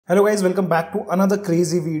Hello guys, welcome back to another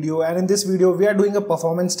crazy video, and in this video we are doing a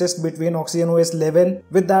performance test between OS 11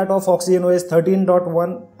 with that of OS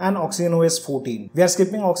 13.1 and OS 14. We are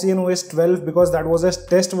skipping OS 12 because that was a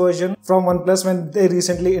test version from OnePlus when they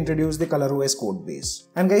recently introduced the ColorOS code base.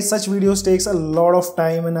 And guys, such videos takes a lot of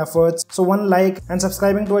time and efforts, so one like and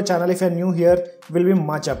subscribing to our channel if you are new here will be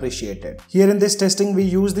much appreciated. Here in this testing we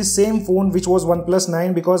use the same phone which was OnePlus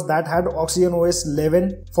 9 because that had OS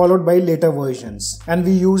 11 followed by later versions, and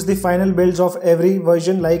we use the final builds of every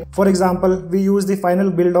version. Like for example, we use the final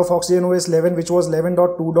build of OS 11 which was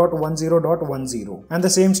 11.2.10.10, and the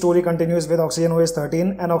same story continues with OS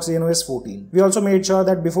 13 and OS 14. We also made sure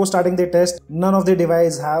that before starting the test, none of the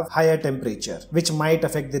devices have higher temperature which might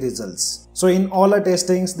affect the results. So in all our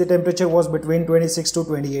testings, the temperature was between 26 to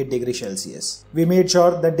 28 degrees Celsius. We made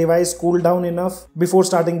sure that device cooled down enough before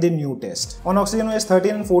starting the new test. On OS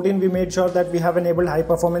 13 and 14, we made sure that we have enabled high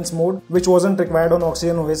performance mode which wasn't required on OS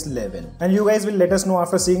 11. And you guys will let us know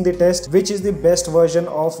after seeing the test which is the best version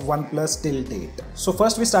of OnePlus till date. So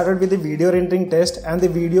first we started with the video rendering test, and the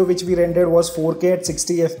video which we rendered was 4K at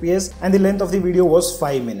 60 FPS and the length of the video was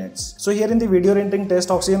 5 minutes. So here in the video rendering test,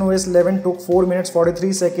 OS 11 took 4 minutes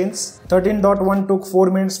 43 seconds, 13.1 took 4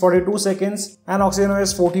 minutes 42 seconds, and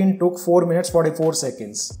OS 14 took 4 minutes 44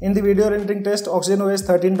 seconds. In the video rendering test, OS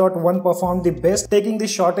 13.1 performed the best, taking the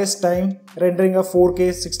shortest time rendering a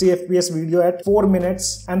 4K 60 FPS video at 4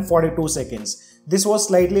 minutes and 42 seconds. This was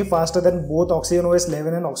slightly faster than both OS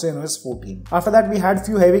 11 and OS 14. After that, we had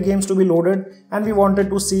few heavy games to be loaded, and we wanted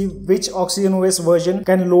to see which OS version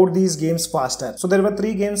can load these games faster. So there were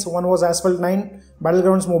 3 games. One was Asphalt 9,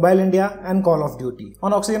 Battlegrounds Mobile India, and Call of Duty.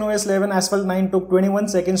 On OS 11, Asphalt 9 took 21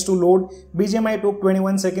 seconds to load, BGMI took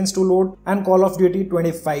 21 seconds to load, and Call of Duty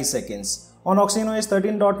 25 seconds. On OS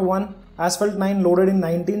 13.1, Asphalt 9 loaded in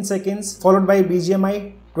 19 seconds, followed by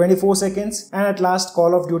BGMI 24 seconds, and at last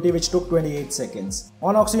Call of Duty which took 28 seconds.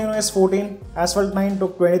 On OS 14, Asphalt 9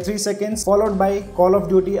 took 23 seconds, followed by Call of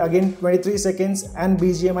Duty again 23 seconds, and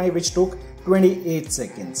BGMI which took 28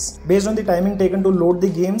 seconds. Based on the timing taken to load the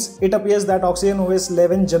games, it appears that OS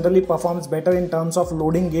 11 generally performs better in terms of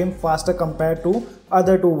loading game faster compared to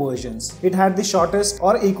other 2 versions. It had the shortest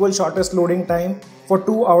or equal shortest loading time for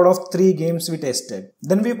 2 out of 3 games we tested.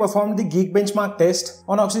 Then we performed the Geekbenchmark test.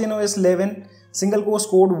 On OS 11, single core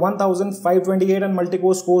scored 1528 and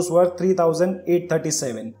multi-core scores were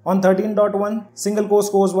 3837. On 13.1, single core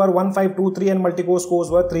scores were 1523 and multi-core scores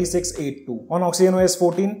were 3682. On OS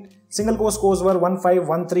 14, single core scores were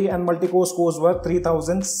 1513 and multi-core scores were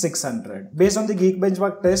 3600. Based on the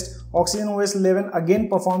Geekbenchmark test, OS 11 again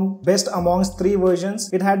performed best amongst 3 versions.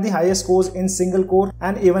 It had the highest scores in single core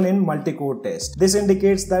and even in multi-core test. This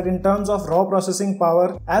indicates that in terms of raw processing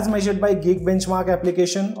power as measured by Geekbenchmark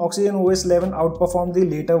application, OS 11 outperformed the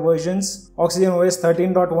later versions, OS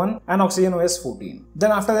 13.1 and OS 14.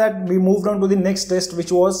 Then after that, we moved on to the next test,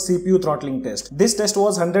 which was CPU throttling test. This test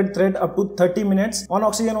was 100 thread up to 30 minutes. On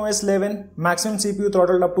OS 11, maximum CPU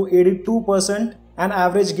throttled up to 82%, and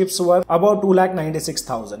average GIFs were about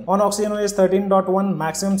 296,000. On OS 13.1,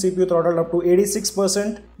 maximum CPU throttled up to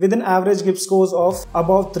 86% with an average GIF scores of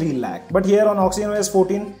above 3 lakh. But here on OS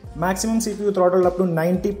 14, maximum CPU throttled up to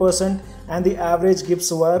 90% and the average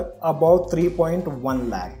GIFs were above 3.1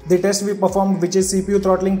 lakh. The test we performed, which is CPU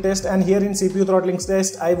throttling test, and here in CPU throttling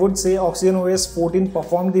test, I would say OS 14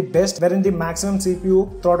 performed the best, wherein the maximum CPU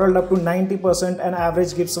throttled up to 90% and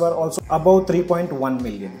average GIFs were also above 3.1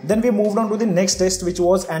 million. Then we moved on to the next test, which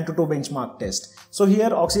was Antutu benchmark test. So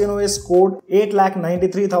here OS scored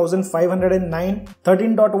 8,93,509,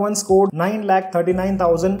 13.1 scored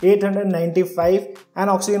 9,39,895, and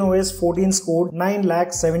OS 14 scored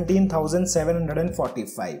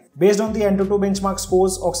 9,17,745. Based on the Antutu benchmark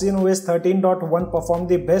scores, OS 13.1 performed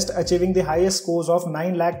the best, achieving the highest scores of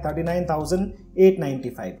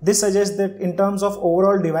 9,39,895. This suggests that in terms of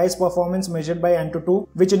overall device performance measured by Antutu,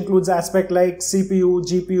 which includes aspects like CPU,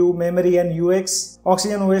 GPU, memory and UX, OS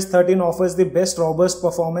 13 offers the best robust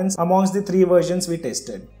performance amongst the 3 versions we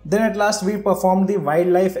tested. Then at last we performed the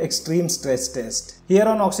Wildlife Extreme Stress Test. Here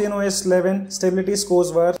on OS 11, stability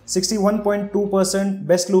scores were 61.2%,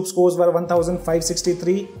 best loop scores were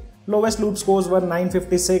 1563, lowest loop scores were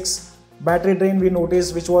 956, battery drain we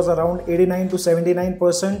noticed which was around 89 to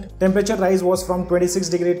 79%, temperature rise was from 26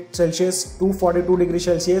 degrees Celsius to 42 degrees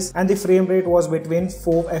Celsius, and the frame rate was between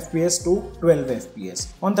 4 FPS to 12 FPS.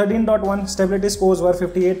 On 13.1, stability scores were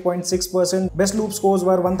 58.6%, best loop scores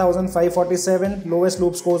were 1547, lowest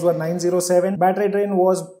loop scores were 907, battery drain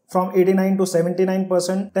was from 89 to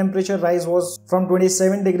 79%. Temperature rise was from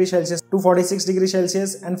 27 degrees Celsius to 46 degrees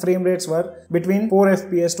Celsius, and frame rates were between 4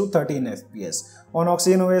 FPS to 13 FPS. On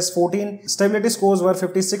Oxygen OS 14, stability scores were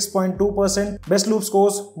 56.2%, best loop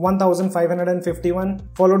scores 1551,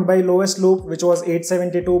 followed by lowest loop which was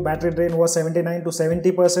 872, battery drain was 79 to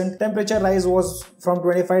 70%, temperature rise was from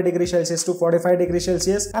 25 degrees Celsius to 45 degrees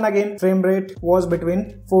Celsius, and again frame rate was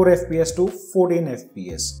between 4 FPS to 14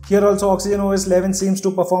 FPS. Here also Oxygen OS 11 seems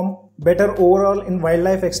to perform better overall in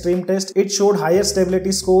wildlife extreme test. It showed higher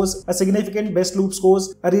stability scores, a significant best loop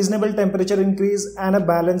scores, a reasonable temperature increase, and a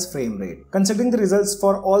balanced frame rate. Considering the results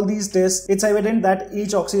for all these tests, it's evident that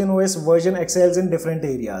each Oxygen OS version excels in different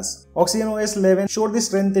areas. Oxygen OS 11 showed the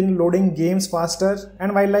strength in loading games faster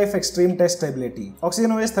and wildlife extreme test stability.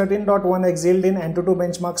 Oxygen OS 13.1 excelled in AnTuTu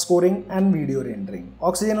benchmark scoring and video rendering.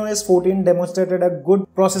 Oxygen OS 14 demonstrated a good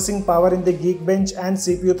processing power in the Geekbench and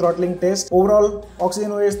CPU throttling test. Overall,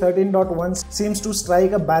 Oxygen OS 13.1 seems to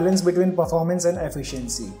strike a balance between performance and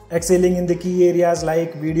efficiency, excelling in the key areas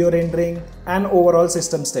like video rendering and overall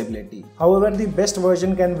system stability. However, the best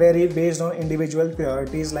version can vary based on individual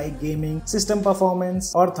priorities like gaming, system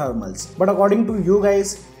performance, or thermals. But according to you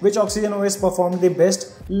guys, which Oxygen OS performed the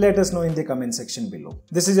best? Let us know in the comment section below.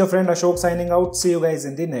 This is your friend Ashok signing out. See you guys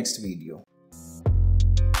in the next video.